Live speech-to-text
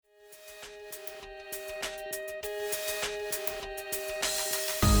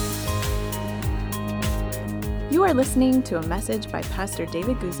You are listening to a message by Pastor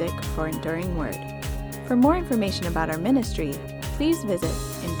David Guzik for Enduring Word. For more information about our ministry, please visit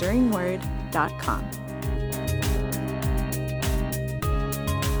enduringword.com.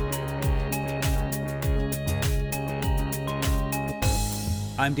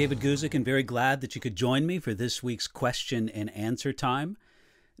 I'm David Guzik and very glad that you could join me for this week's question and answer time.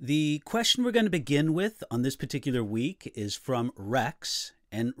 The question we're going to begin with on this particular week is from Rex.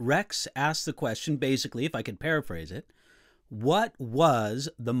 And Rex asked the question, basically, if I could paraphrase it, what was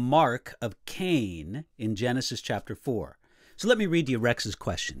the mark of Cain in Genesis chapter 4? So let me read you Rex's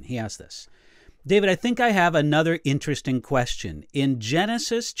question. He asked this. David, I think I have another interesting question. In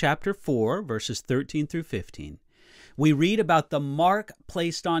Genesis chapter 4, verses 13 through 15, we read about the mark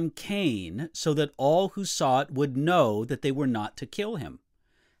placed on Cain so that all who saw it would know that they were not to kill him.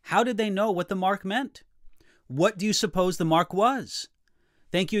 How did they know what the mark meant? What do you suppose the mark was?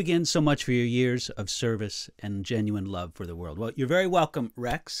 Thank you again so much for your years of service and genuine love for the world. Well, you're very welcome,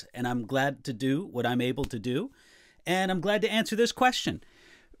 Rex, and I'm glad to do what I'm able to do, and I'm glad to answer this question.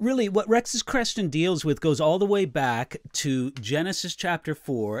 Really, what Rex's question deals with goes all the way back to Genesis chapter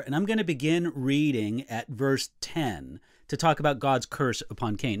 4, and I'm going to begin reading at verse 10 to talk about God's curse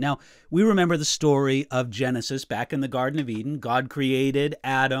upon Cain. Now, we remember the story of Genesis back in the Garden of Eden. God created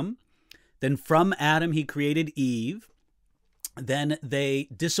Adam. Then from Adam, he created Eve. Then they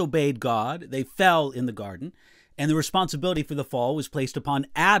disobeyed God. They fell in the garden. And the responsibility for the fall was placed upon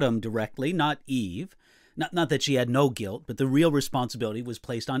Adam directly, not Eve. Not that she had no guilt, but the real responsibility was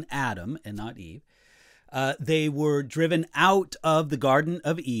placed on Adam and not Eve. They were driven out of the Garden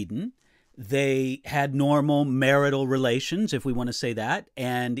of Eden. They had normal marital relations, if we want to say that,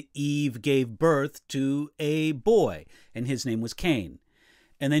 and Eve gave birth to a boy, and his name was Cain.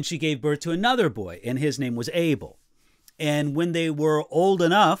 And then she gave birth to another boy, and his name was Abel. And when they were old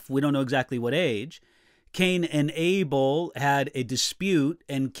enough, we don't know exactly what age, Cain and Abel had a dispute,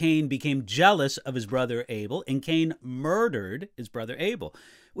 and Cain became jealous of his brother Abel, and Cain murdered his brother Abel,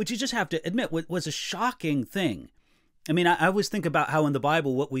 which you just have to admit was a shocking thing. I mean, I always think about how in the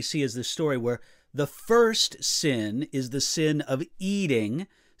Bible what we see is this story where the first sin is the sin of eating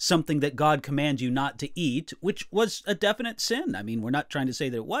something that God commands you not to eat, which was a definite sin. I mean, we're not trying to say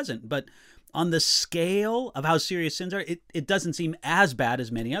that it wasn't, but on the scale of how serious sins are, it doesn't seem as bad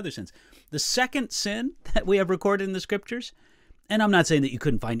as many other sins. The second sin that we have recorded in the scriptures, and I'm not saying that you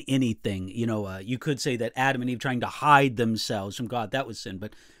couldn't find anything, you could say that Adam and Eve trying to hide themselves from God, that was sin.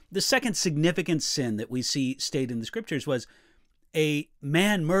 But the second significant sin that we see stated in the scriptures was a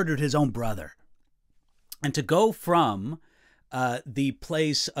man murdered his own brother. And to go from the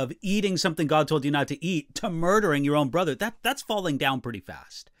place of eating something God told you not to eat to murdering your own brother, that's falling down pretty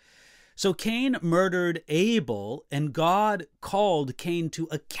fast. So Cain murdered Abel, and God called Cain to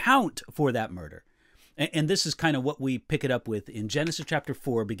account for that murder. And this is kind of what we pick it up with in Genesis chapter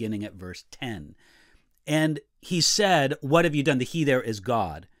 4, beginning at verse 10. And he said, "What have you done?" The he there is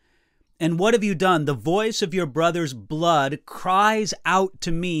God. "And what have you done? The voice of your brother's blood cries out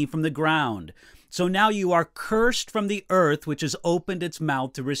to me from the ground. So now you are cursed from the earth, which has opened its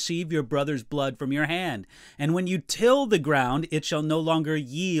mouth to receive your brother's blood from your hand. And when you till the ground, it shall no longer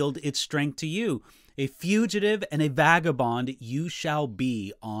yield its strength to you. A fugitive and a vagabond you shall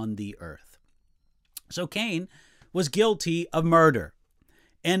be on the earth." So Cain was guilty of murder.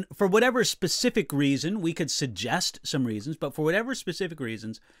 And for whatever specific reason, we could suggest some reasons, but for whatever specific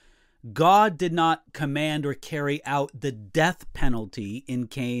reasons, God did not command or carry out the death penalty in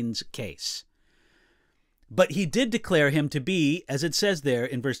Cain's case. But he did declare him to be, as it says there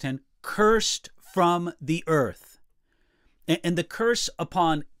in verse 10, cursed from the earth. And the curse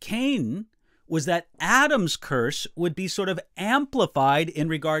upon Cain was that Adam's curse would be sort of amplified in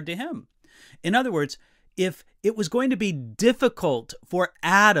regard to him. In other words, if it was going to be difficult for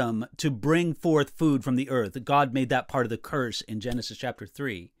Adam to bring forth food from the earth, God made that part of the curse in Genesis chapter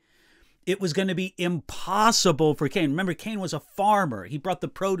 3. It was going to be impossible for Cain. Remember, Cain was a farmer. He brought the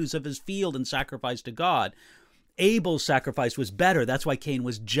produce of his field and sacrificed to God. Abel's sacrifice was better. That's why Cain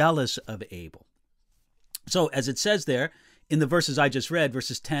was jealous of Abel. So as it says there in the verses I just read,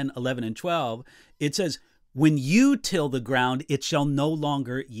 verses 10, 11, and 12, it says, "When you till the ground, it shall no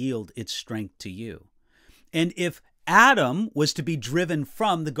longer yield its strength to you." And if Adam was to be driven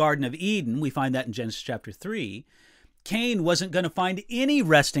from the Garden of Eden, we find that in Genesis chapter 3, Cain wasn't going to find any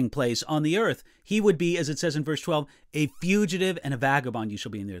resting place on the earth. He would be, as it says in verse 12, a fugitive and a vagabond you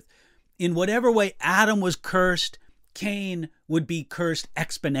shall be in the earth. In whatever way Adam was cursed, Cain would be cursed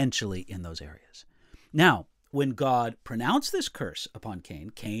exponentially in those areas. Now, when God pronounced this curse upon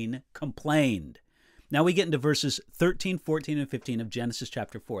Cain, Cain complained. Now we get into verses 13, 14, and 15 of Genesis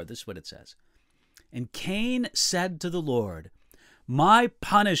chapter 4. This is what it says. And Cain said to the Lord, my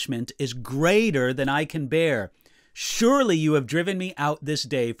punishment is greater than I can bear. Surely you have driven me out this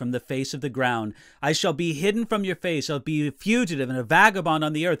day from the face of the ground. I shall be hidden from your face. I'll be a fugitive and a vagabond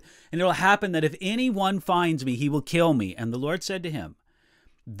on the earth. And it will happen that if anyone finds me, he will kill me. And the Lord said to him,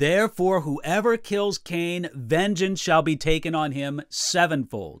 therefore, whoever kills Cain, vengeance shall be taken on him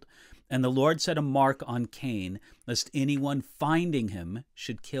sevenfold. And the Lord set a mark on Cain, lest anyone finding him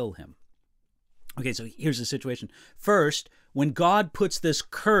should kill him. Okay, so here's the situation. First, when God puts this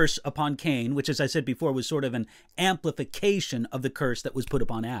curse upon Cain, which, as I said before, was sort of an amplification of the curse that was put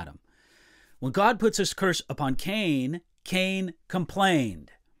upon Adam. When God puts this curse upon Cain, Cain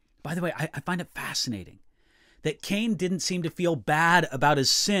complained. By the way, I find it fascinating that Cain didn't seem to feel bad about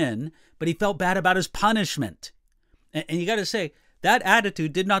his sin, but he felt bad about his punishment. And you got to say, that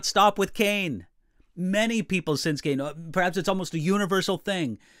attitude did not stop with Cain. Many people since Cain, perhaps it's almost a universal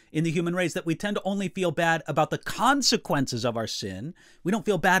thing in the human race, that we tend to only feel bad about the consequences of our sin. We don't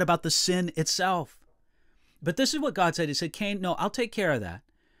feel bad about the sin itself. But this is what God said. He said, Cain, no, I'll take care of that.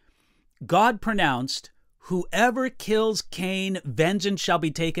 God pronounced, whoever kills Cain, vengeance shall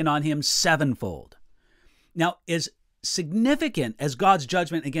be taken on him sevenfold. Now, as significant as God's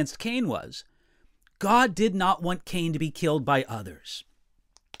judgment against Cain was, God did not want Cain to be killed by others.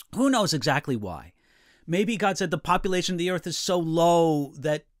 Who knows exactly why? Maybe God said the population of the earth is so low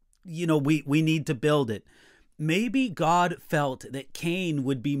that, we need to build it. Maybe God felt that Cain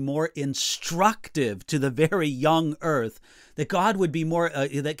would be more instructive to the very young earth, that Cain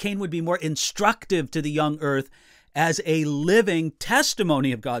would be more instructive to the young earth as a living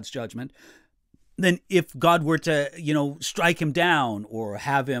testimony of God's judgment than if God were to, strike him down or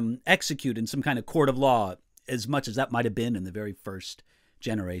have him executed in some kind of court of law, as much as that might have been in the very first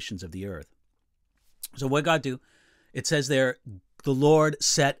generations of the earth. So what did God do? It says there, the Lord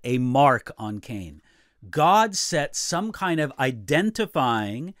set a mark on Cain. God set some kind of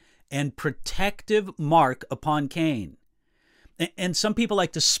identifying and protective mark upon Cain. And some people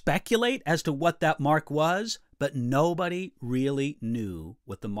like to speculate as to what that mark was, but nobody really knew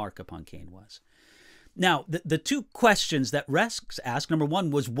what the mark upon Cain was. Now, the two questions that Rex asked, number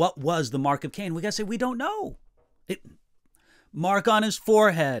one was, what was the mark of Cain? We got to say, we don't know. Mark on his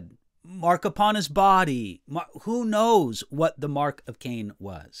forehead, mark upon his body. Who knows what the mark of Cain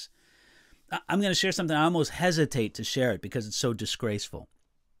was? I'm going to share something. I almost hesitate to share it because it's so disgraceful.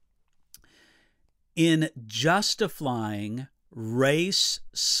 In justifying race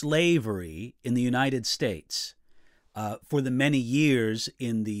slavery in the United States, for the many years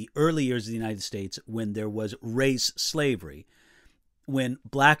in the early years of the United States when there was race slavery, when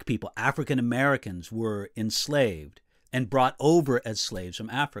black people, African Americans, were enslaved and brought over as slaves from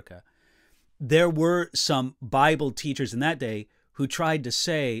Africa, there were some Bible teachers in that day who tried to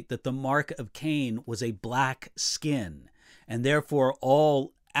say that the mark of Cain was a black skin, and therefore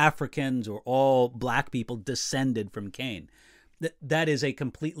all Africans or all black people descended from Cain. That is a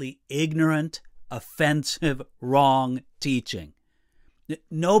completely ignorant, offensive, wrong teaching.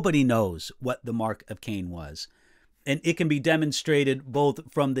 Nobody knows what the mark of Cain was. And it can be demonstrated both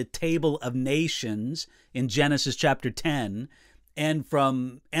from the Table of Nations in Genesis chapter 10 and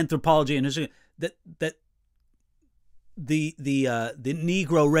from anthropology and history that the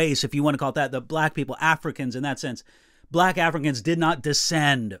Negro race, if you want to call it that, the black people, Africans in that sense, black Africans did not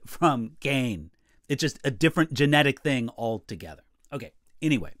descend from Cain. It's just a different genetic thing altogether. Okay,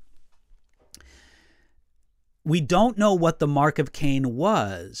 anyway. We don't know what the mark of Cain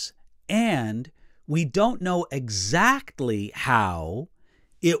was, and we don't know exactly how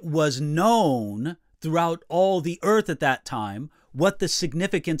it was known throughout all the earth at that time what the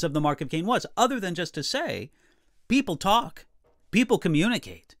significance of the mark of Cain was, other than just to say, people talk, people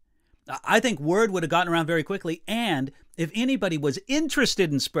communicate. I think word would have gotten around very quickly, and if anybody was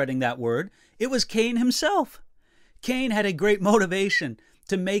interested in spreading that word, it was Cain himself. Cain had a great motivation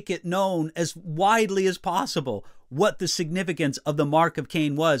to make it known as widely as possible what the significance of the mark of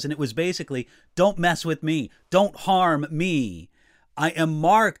Cain was. And it was basically, don't mess with me. Don't harm me. I am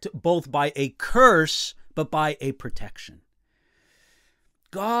marked both by a curse, but by a protection.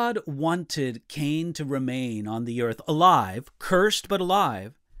 God wanted Cain to remain on the earth alive, cursed but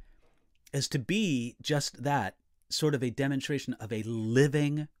alive, as to be just that, sort of a demonstration of a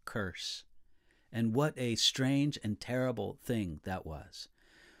living curse. And what a strange and terrible thing that was.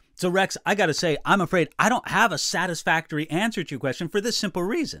 So Rex, I got to say, I'm afraid I don't have a satisfactory answer to your question for this simple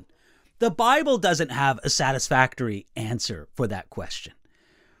reason. The Bible doesn't have a satisfactory answer for that question.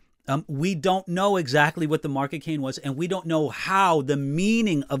 We don't know exactly what the mark of Cain was, and we don't know how the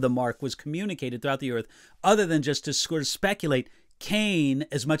meaning of the mark was communicated throughout the earth, other than just to sort of speculate, Cain,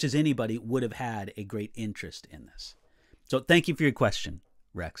 as much as anybody, would have had a great interest in this. So thank you for your question,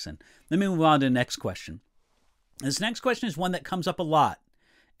 Rex. And let me move on to the next question. This next question is one that comes up a lot.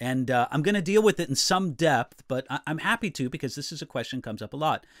 And I'm going to deal with it in some depth, but I'm happy to because this is a question that comes up a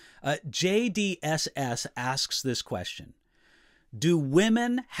lot. JDSS asks this question. Do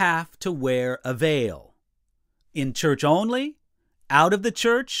women have to wear a veil? In church only? Out of the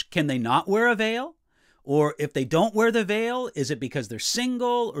church? Can they not wear a veil? Or if they don't wear the veil, is it because they're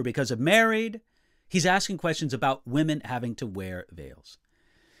single or because of married? He's asking questions about women having to wear veils.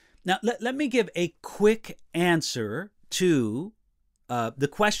 Now, let me give a quick answer to the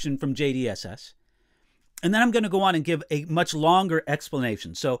question from JDSS, and then I'm going to go on and give a much longer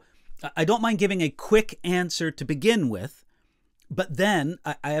explanation. So I don't mind giving a quick answer to begin with, but then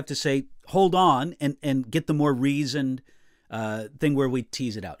I have to say, hold on and get the more reasoned thing where we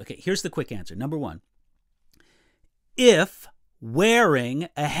tease it out. Okay, here's the quick answer. Number one, if wearing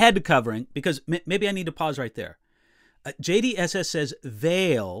a head covering, because maybe I need to pause right there. JDSS says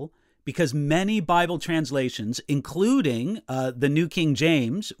veil because many Bible translations, including the New King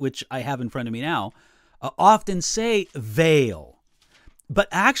James, which I have in front of me now, often say veil. But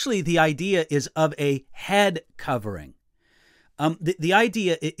actually the idea is of a head covering. The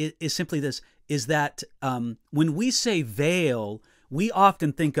idea is simply this, is that when we say veil, we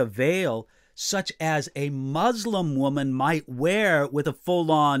often think of veil such as a Muslim woman might wear with a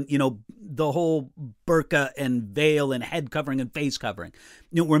full-on, the whole burqa and veil and head covering and face covering,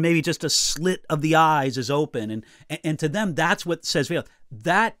 where maybe just a slit of the eyes is open. And to them, that's what says veil.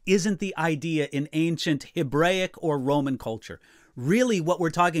 That isn't the idea in ancient Hebraic or Roman culture. Really, what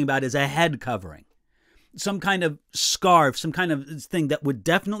we're talking about is a head covering, some kind of scarf, some kind of thing that would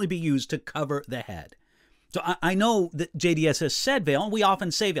definitely be used to cover the head. So I know that JDSS said veil, and we often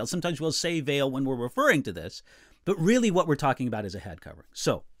say veil. Sometimes we'll say veil when we're referring to this, but really what we're talking about is a head covering.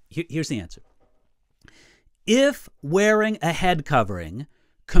 So here's the answer. If wearing a head covering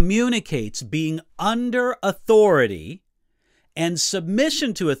communicates being under authority and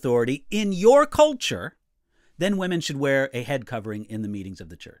submission to authority in your culture, then women should wear a head covering in the meetings of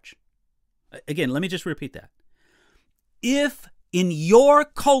the church. Again, let me just repeat that. If in your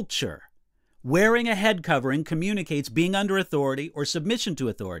culture wearing a head covering communicates being under authority or submission to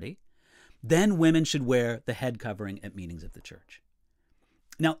authority, then women should wear the head covering at meetings of the church.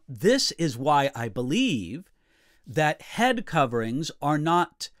 Now, this is why I believe that head coverings are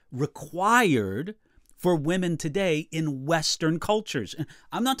not required for women today in Western cultures. And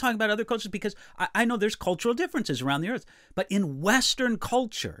I'm not talking about other cultures because I know there's cultural differences around the earth, but in Western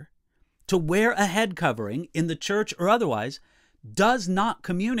culture, to wear a head covering in the church or otherwise does not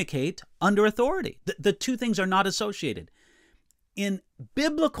communicate under authority. The two things are not associated. In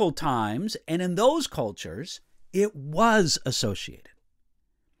biblical times and in those cultures, it was associated.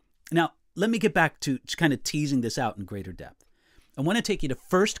 Now, let me get back to kind of teasing this out in greater depth. I want to take you to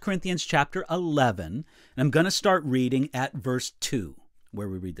 1 Corinthians chapter 11, and I'm going to start reading at verse 2, where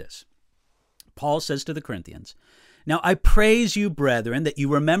we read this. Paul says to the Corinthians, "Now I praise you, brethren, that you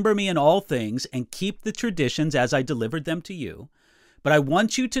remember me in all things and keep the traditions as I delivered them to you. But I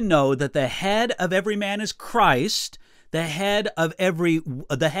want you to know that the head of every man is Christ, the head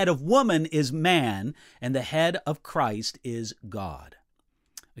of woman is man, and the head of Christ is God."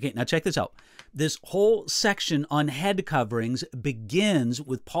 Okay, now check this out. This whole section on head coverings begins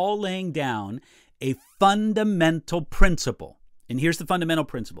with Paul laying down a fundamental principle. And here's the fundamental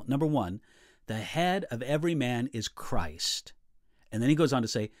principle. Number one, the head of every man is Christ. And then he goes on to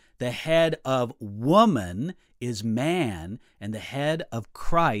say, the head of woman is man, and the head of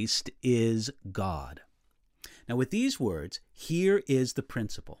Christ is God. Now, with these words, here is the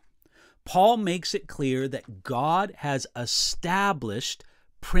principle. Paul makes it clear that God has established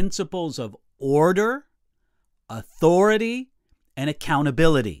principles of order, authority, and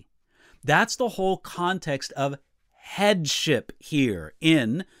accountability. That's the whole context of headship here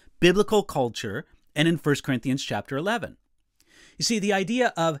in biblical culture and in 1 Corinthians chapter 11. You see, the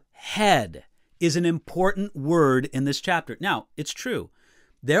idea of head is an important word in this chapter. Now, it's true.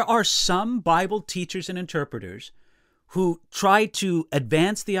 There are some Bible teachers and interpreters who try to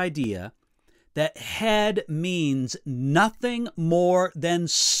advance the idea that head means nothing more than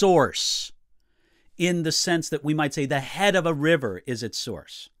source, in the sense that we might say the head of a river is its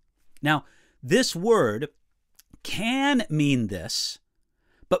source. Now, this word can mean this,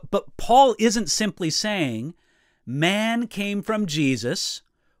 but Paul isn't simply saying man came from Jesus,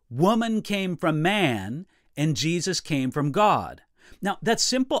 woman came from man, and Jesus came from God. Now, that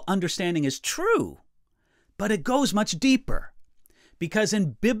simple understanding is true, but it goes much deeper. Because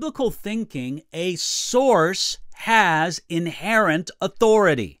in biblical thinking, a source has inherent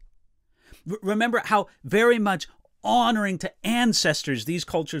authority. Remember how very much honoring to ancestors these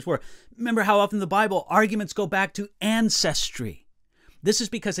cultures were. Remember how often in the Bible arguments go back to ancestry. This is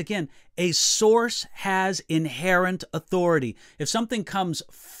because, again, a source has inherent authority. If something comes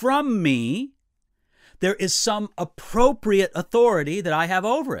from me, there is some appropriate authority that I have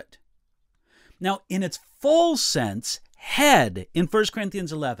over it. Now, in its full sense, head in 1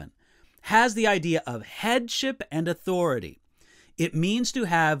 Corinthians 11 has the idea of headship and authority. It means to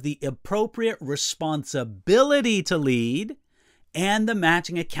have the appropriate responsibility to lead and the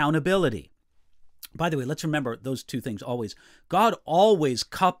matching accountability. By the way, let's remember those two things always. God always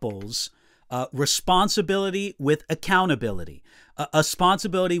couples responsibility with accountability,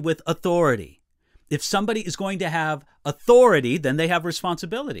 responsibility with authority. If somebody is going to have authority, then they have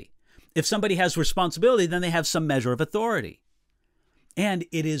responsibility. If somebody has responsibility, then they have some measure of authority. And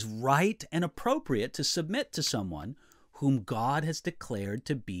it is right and appropriate to submit to someone whom God has declared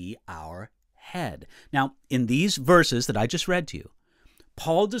to be our head. Now, in these verses that I just read to you,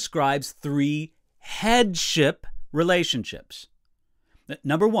 Paul describes three headship relationships.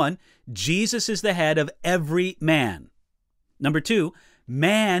 Number one, Jesus is the head of every man. Number two,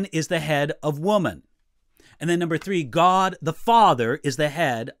 man is the head of woman. And then number three, God the Father is the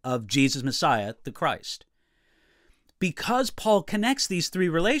head of Jesus Messiah, the Christ. Because Paul connects these three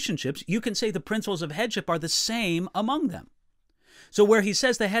relationships, you can say the principles of headship are the same among them. So where he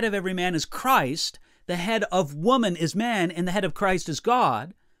says the head of every man is Christ, the head of woman is man, and the head of Christ is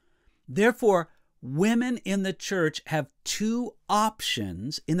God, therefore, women in the church have two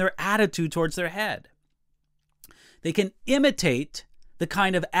options in their attitude towards their head. They can imitate the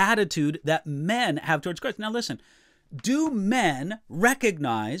kind of attitude that men have towards Christ. Now listen, do men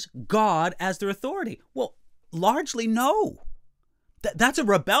recognize God as their authority? Well, largely no. That's a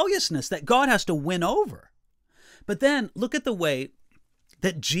rebelliousness that God has to win over. But then look at the way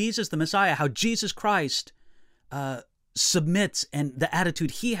that Jesus, the Messiah, how Jesus Christ submits and the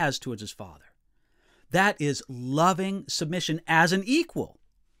attitude he has towards his Father. That is loving submission as an equal.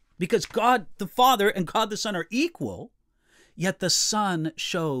 Because God the Father and God the Son are equal, yet the Son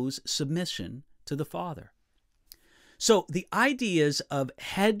shows submission to the Father. So the ideas of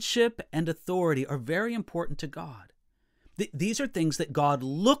headship and authority are very important to God. These are things that God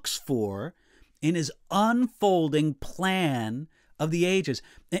looks for in his unfolding plan of the ages.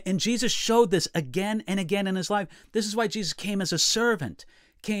 And Jesus showed this again and again in his life. This is why Jesus came as a servant,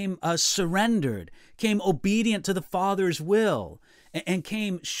 came surrendered, came obedient to the Father's will, and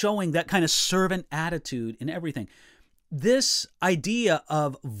came showing that kind of servant attitude in everything. This idea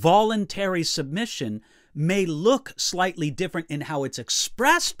of voluntary submission may look slightly different in how it's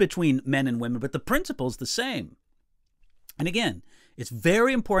expressed between men and women, but the principle is the same. And again, it's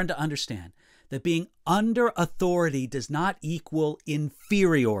very important to understand that being under authority does not equal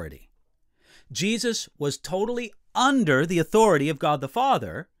inferiority. Jesus was totally under the authority of God the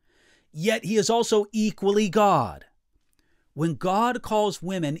Father, yet he is also equally God. When God calls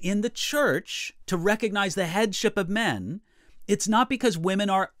women in the church to recognize the headship of men, it's not because women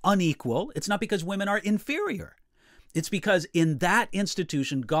are unequal. It's not because women are inferior. It's because in that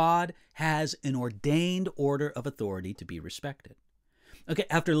institution, God has an ordained order of authority to be respected. Okay,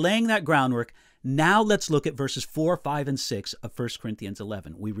 after laying that groundwork, now let's look at verses 4, 5, and 6 of 1 Corinthians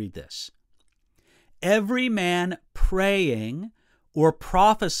 11. We read this. Every man praying or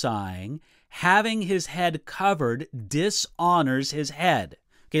prophesying, having his head covered, dishonors his head.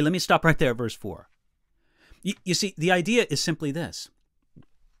 Okay, let me stop right there at verse 4. You see, the idea is simply this,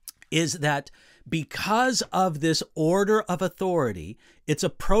 is that because of this order of authority, it's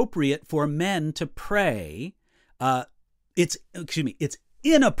appropriate for men to pray. It's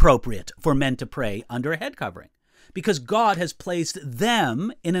inappropriate for men to pray under a head covering because God has placed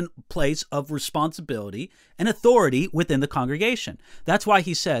them in a place of responsibility and authority within the congregation. That's why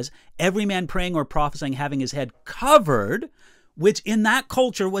he says, every man praying or prophesying having his head covered, which in that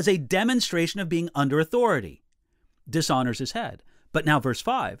culture was a demonstration of being under authority, dishonors his head. But now verse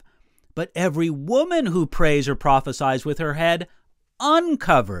 5, but every woman who prays or prophesies with her head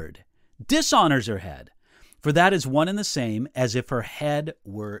uncovered dishonors her head, for that is one and the same as if her head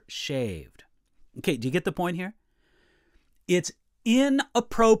were shaved. Okay, do you get the point here? It's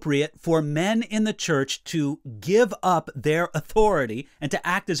inappropriate for men in the church to give up their authority and to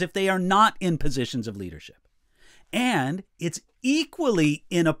act as if they are not in positions of leadership. And it's equally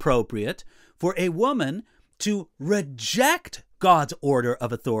inappropriate for a woman to reject God's order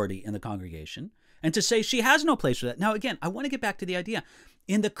of authority in the congregation and to say she has no place for that. Now, again, I want to get back to the idea.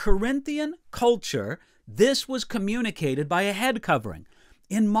 In the Corinthian culture, this was communicated by a head covering.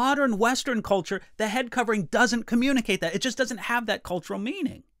 In modern Western culture, the head covering doesn't communicate that. It just doesn't have that cultural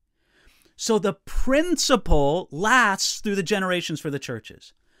meaning. So the principle lasts through the generations for the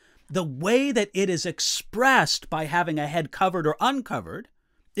churches. The way that it is expressed by having a head covered or uncovered,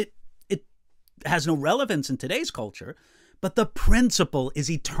 it has no relevance in today's culture, but the principle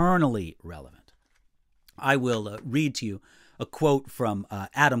is eternally relevant. I will read to you a quote from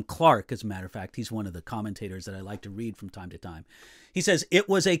Adam Clarke, as a matter of fact. He's one of the commentators that I like to read from time to time. He says, "It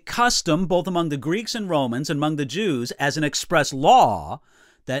was a custom both among the Greeks and Romans and among the Jews as an express law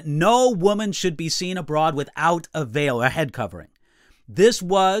that no woman should be seen abroad without a veil or head covering. This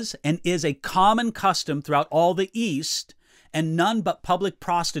was and is a common custom throughout all the East, and none but public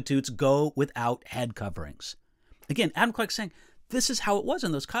prostitutes go without head coverings." Again, Adam Clarke's saying this is how it was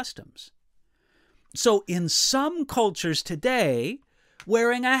in those customs. So in some cultures today,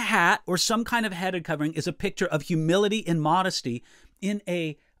 wearing a hat or some kind of head covering is a picture of humility and modesty. In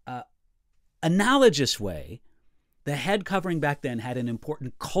a analogous way, the head covering back then had an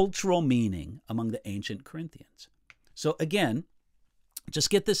important cultural meaning among the ancient Corinthians. So again, just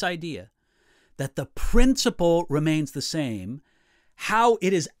get this idea that the principle remains the same. How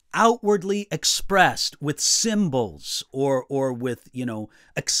it is outwardly expressed with symbols or with,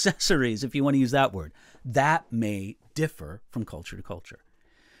 accessories, if you want to use that word, that may differ from culture to culture.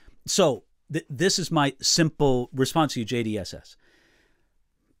 So this is my simple response to you, JDSS.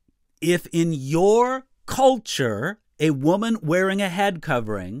 If in your culture a woman wearing a head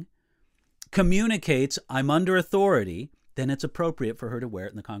covering communicates, "I'm under authority," then it's appropriate for her to wear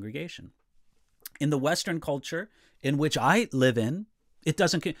it in the congregation. In the Western culture in which I live in, it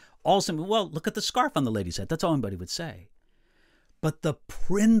doesn't. Also, well, look at the scarf on the lady's head. That's all anybody would say. But the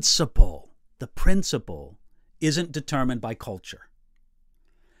principle isn't determined by culture.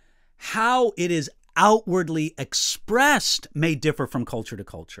 How it is outwardly expressed may differ from culture to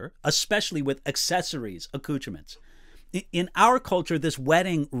culture, especially with accessories, accoutrements. In our culture, this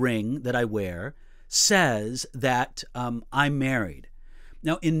wedding ring that I wear says that I'm married.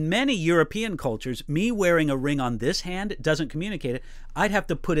 Now, in many European cultures, me wearing a ring on this hand doesn't communicate it. I'd have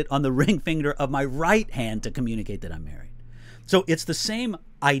to put it on the ring finger of my right hand to communicate that I'm married. So it's the same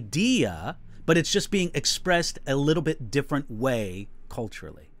idea, but it's just being expressed a little bit different way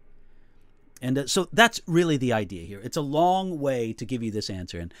culturally. And so that's really the idea here. It's a long way to give you this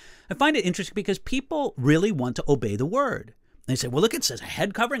answer. And I find it interesting because people really want to obey the word. They say, well, look, it says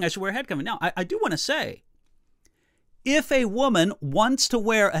head covering. I should wear a head covering. Now, I do want to say, if a woman wants to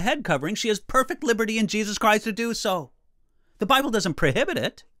wear a head covering, she has perfect liberty in Jesus Christ to do so. The Bible doesn't prohibit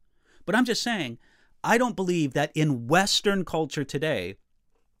it. But I'm just saying, I don't believe that in Western culture today,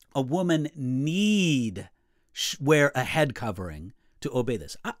 a woman need wear a head covering to obey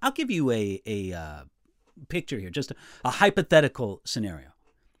this. I'll give you a picture here, just a hypothetical scenario.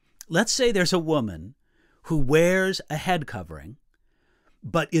 Let's say there's a woman who wears a head covering,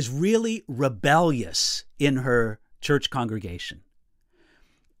 but is really rebellious in her church congregation.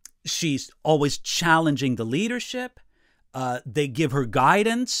 She's always challenging the leadership. They give her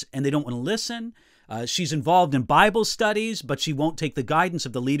guidance and they don't want to listen. She's involved in Bible studies, but she won't take the guidance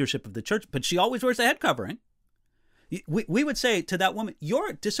of the leadership of the church, but she always wears a head covering. We would say to that woman,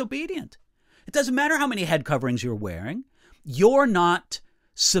 you're disobedient. It doesn't matter how many head coverings you're wearing. You're not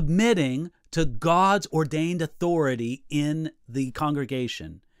submitting to God's ordained authority in the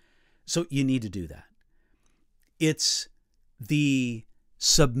congregation. So you need to do that. It's the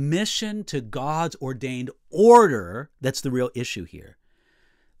submission to God's ordained order that's the real issue here.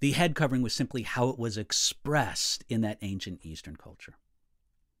 The head covering was simply how it was expressed in that ancient Eastern culture.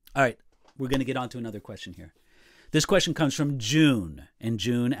 All right, we're going to get on to another question here. This question comes from June, and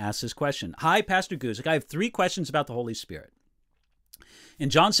June asks this question. Hi, Pastor Guzik. I have 3 questions about the Holy Spirit. In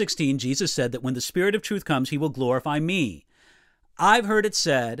John 16, Jesus said that when the Spirit of truth comes, he will glorify me. I've heard it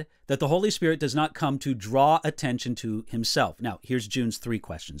said that the Holy Spirit does not come to draw attention to himself. Now, here's June's 3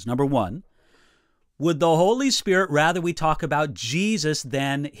 questions. Number 1, would the Holy Spirit rather we talk about Jesus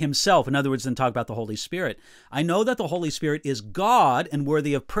than himself? In other words, than talk about the Holy Spirit. I know that the Holy Spirit is God and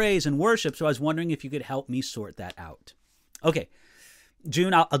worthy of praise and worship, so I was wondering if you could help me sort that out. Okay,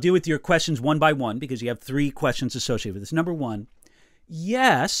 June, I'll deal with your questions one by one because you have 3 questions associated with this. Number 1,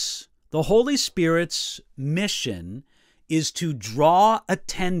 yes, the Holy Spirit's mission is to draw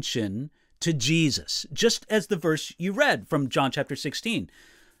attention to Jesus, just as the verse you read from John chapter 16.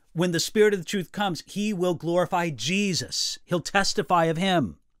 When the Spirit of the truth comes, he will glorify Jesus. He'll testify of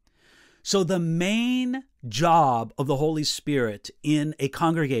him. So the main job of the Holy Spirit in a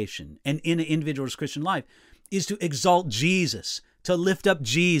congregation and in an individual's Christian life is to exalt Jesus, to lift up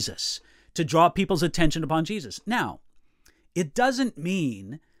Jesus, to draw people's attention upon Jesus. Now, it doesn't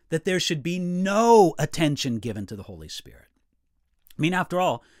mean that there should be no attention given to the Holy Spirit. I mean, after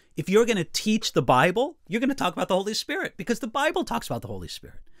all, if you're going to teach the Bible, you're going to talk about the Holy Spirit because the Bible talks about the Holy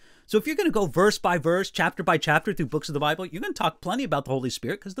Spirit. So if you're going to go verse by verse, chapter by chapter through books of the Bible, you're going to talk plenty about the Holy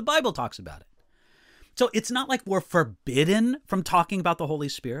Spirit because the Bible talks about it. So it's not like we're forbidden from talking about the Holy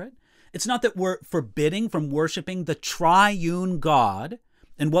Spirit. It's not that we're forbidding from worshiping the triune God.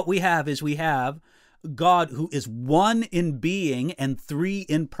 And what we have is we have God who is one in being and three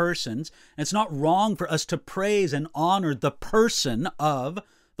in persons. And it's not wrong for us to praise and honor the person of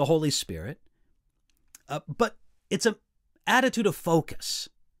the Holy Spirit. But it's an attitude of focus.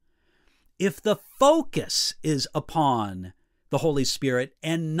 If the focus is upon the Holy Spirit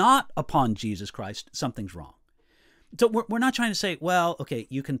and not upon Jesus Christ, something's wrong. So we're not trying to say, well, okay,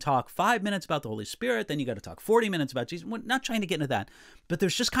 you can talk 5 minutes about the Holy Spirit, then you got to talk 40 minutes about Jesus. We're not trying to get into that. But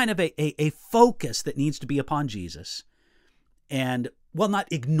there's just kind of a focus that needs to be upon Jesus. And, well, not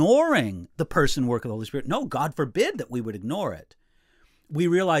ignoring the person, work of the Holy Spirit. No, God forbid that we would ignore it. We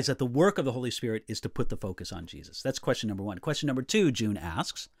realize that the work of the Holy Spirit is to put the focus on Jesus. That's question number one. Question number two, June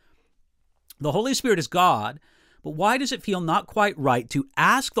asks, the Holy Spirit is God, but why does it feel not quite right to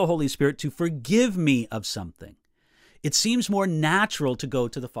ask the Holy Spirit to forgive me of something? It seems more natural to go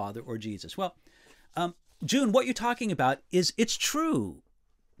to the Father or Jesus. Well, June, what you're talking about is it's true.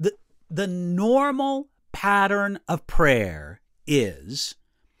 The normal pattern of prayer is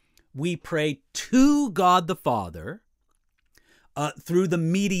we pray to God the Father through the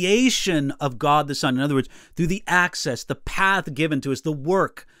mediation of God the Son. In other words, through the access, the path given to us, the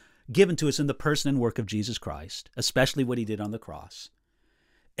work given to us in the person and work of Jesus Christ, especially what he did on the cross.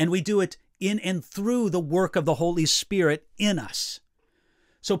 And we do it in and through the work of the Holy Spirit in us.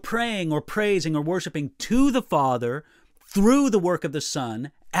 So praying or praising or worshiping to the Father through the work of the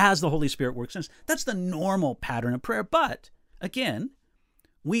Son as the Holy Spirit works in us. That's the normal pattern of prayer. But again,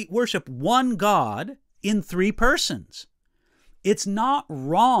 we worship one God in three persons. It's not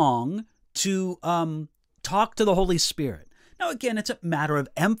wrong to talk to the Holy Spirit. Now, again, it's a matter of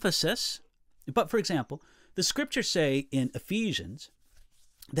emphasis. But for example, the scriptures say in Ephesians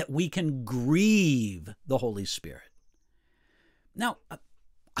that we can grieve the Holy Spirit. Now,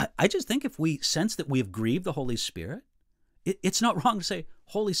 I just think if we sense that we have grieved the Holy Spirit, it's not wrong to say,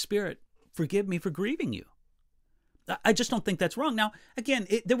 Holy Spirit, forgive me for grieving you. I just don't think that's wrong. Now, again,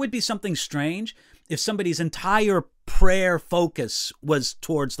 there would be something strange if somebody's entire prayer focus was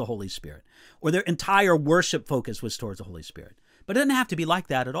towards the Holy Spirit, or their entire worship focus was towards the Holy Spirit. But it doesn't have to be like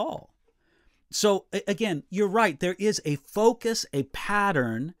that at all. So again, you're right. There is a focus, a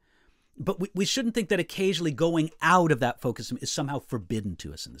pattern, but we shouldn't think that occasionally going out of that focus is somehow forbidden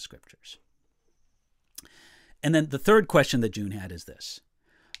to us in the scriptures. And then the third question that June had is this.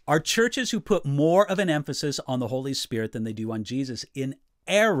 Are churches who put more of an emphasis on the Holy Spirit than they do on Jesus in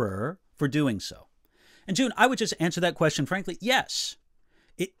error for doing so? And June, I would just answer that question frankly, yes.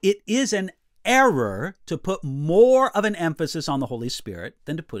 It is an error to put more of an emphasis on the Holy Spirit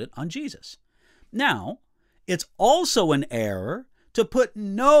than to put it on Jesus. Now, it's also an error to put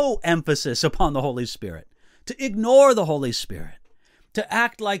no emphasis upon the Holy Spirit, to ignore the Holy Spirit, to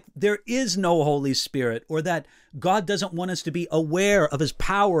act like there is no Holy Spirit, or that God doesn't want us to be aware of his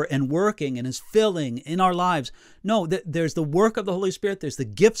power and working and his filling in our lives. No, there's the work of the Holy Spirit. There's the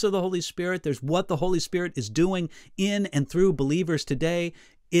gifts of the Holy Spirit. There's what the Holy Spirit is doing in and through believers today.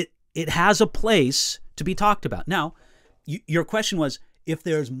 It has a place to be talked about. Now, your question was, if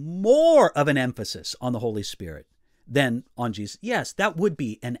there's more of an emphasis on the Holy Spirit than on Jesus, yes, that would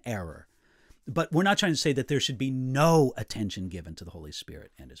be an error. But we're not trying to say that there should be no attention given to the Holy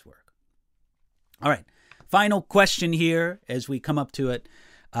Spirit and his work. All right, final question here as we come up to it.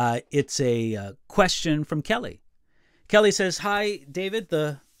 It's a question from Kelly. Kelly says, hi, David,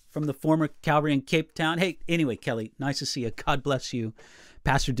 from the former Calvary in Cape Town. Hey, anyway, Kelly, nice to see you. God bless you,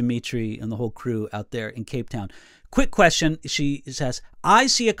 Pastor Dimitri and the whole crew out there in Cape Town. Quick question, she says, I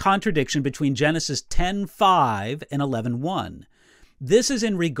see a contradiction between Genesis 10:5 and 11:1. This is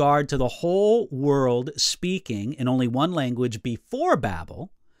in regard to the whole world speaking in only one language before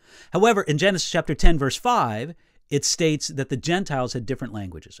Babel. However, in Genesis chapter 10, verse 5, it states that the Gentiles had different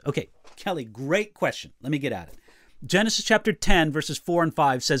languages. Okay, Kelly, great question. Let me get at it. Genesis chapter 10, verses 4 and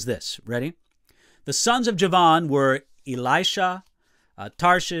 5 says this. Ready? The sons of Javan were Elisha,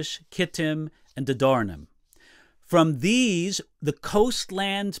 Tarshish, Kittim, and Dodanim. From these, the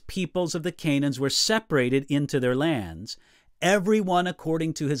coastland peoples of the Canaans were separated into their lands, everyone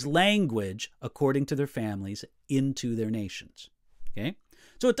according to his language, according to their families, into their nations. Okay?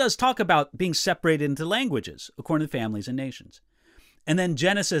 So it does talk about being separated into languages, according to families and nations. And then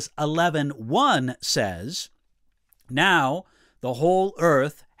Genesis 11:1 says, Now, the whole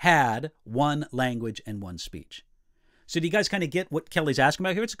earth had one language and one speech. So do you guys kind of get what Kelly's asking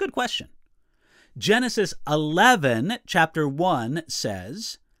about here? It's a good question. Genesis 11, chapter 1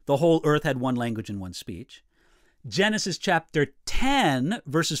 says the whole earth had one language and one speech. Genesis chapter 10,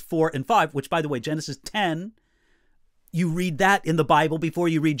 verses 4 and 5, which, by the way, Genesis 10, you read that in the Bible before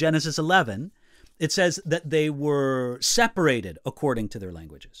you read Genesis 11. It says that they were separated according to their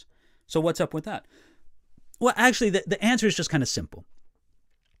languages. So what's up with that? Well, actually, the answer is just kind of simple.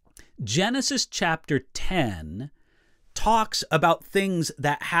 Genesis chapter 10 talks about things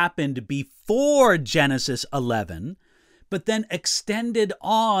that happened before Genesis 11, but then extended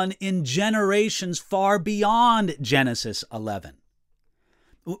on in generations far beyond Genesis 11.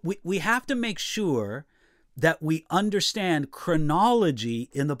 We have to make sure that we understand chronology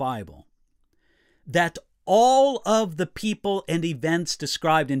in the Bible, that all of the people and events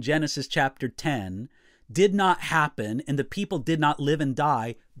described in Genesis chapter 10 did not happen, and the people did not live and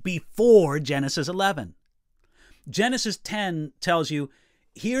die before Genesis 11. Genesis 10 tells you,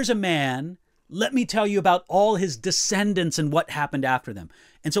 here's a man, let me tell you about all his descendants and what happened after them.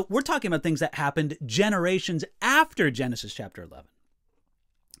 And so we're talking about things that happened generations after Genesis chapter 11.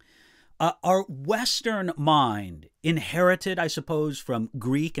 Our Western mind, inherited, I suppose, from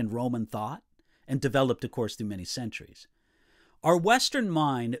Greek and Roman thought, and developed, of course, through many centuries. Our Western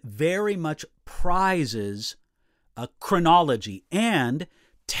mind very much prizes chronology and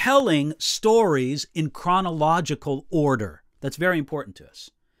telling stories in chronological order. That's very important to us.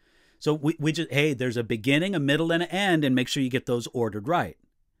 So we just, hey, there's a beginning, a middle, and an end, and make sure you get those ordered right.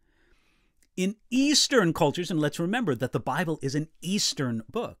 In Eastern cultures, and let's remember that the Bible is an Eastern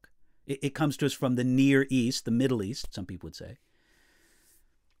book. It comes to us from the Near East, the Middle East, some people would say.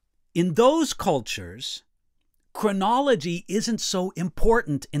 In those cultures, chronology isn't so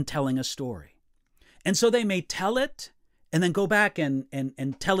important in telling a story. And so they may tell it and then go back and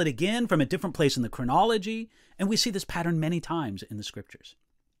tell it again from a different place in the chronology. And we see this pattern many times in the scriptures.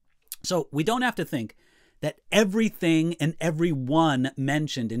 So we don't have to think that everything and everyone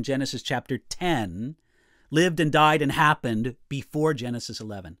mentioned in Genesis chapter 10 lived and died and happened before Genesis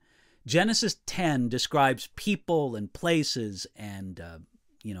 11. Genesis 10 describes people and places and,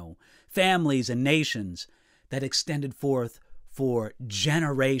 families and nations that extended forth for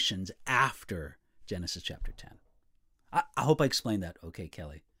generations after Genesis chapter 10. I hope I explained that okay,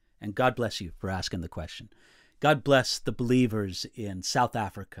 Kelly. And God bless you for asking the question. God bless the believers in South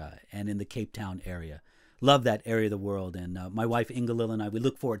Africa and in the Cape Town area. Love that area of the world. And my wife, Inga-Lill, and I, we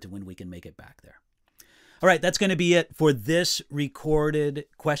look forward to when we can make it back there. All right, that's going to be it for this recorded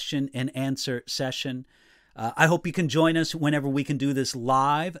question and answer session. I hope you can join us whenever we can do this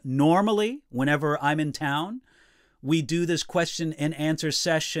live. Normally, whenever I'm in town, we do this question and answer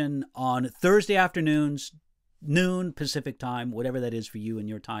session on Thursday afternoons, noon Pacific time, whatever that is for you in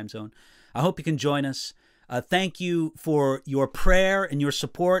your time zone. I hope you can join us. Thank you for your prayer and your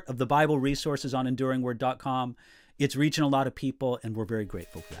support of the Bible resources on EnduringWord.com. It's reaching a lot of people, and we're very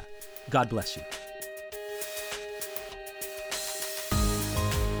grateful for that. God bless you.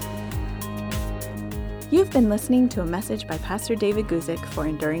 You've been listening to a message by Pastor David Guzik for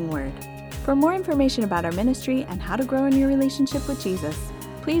Enduring Word. For more information about our ministry and how to grow in your relationship with Jesus,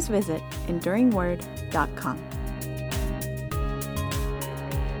 please visit EnduringWord.com.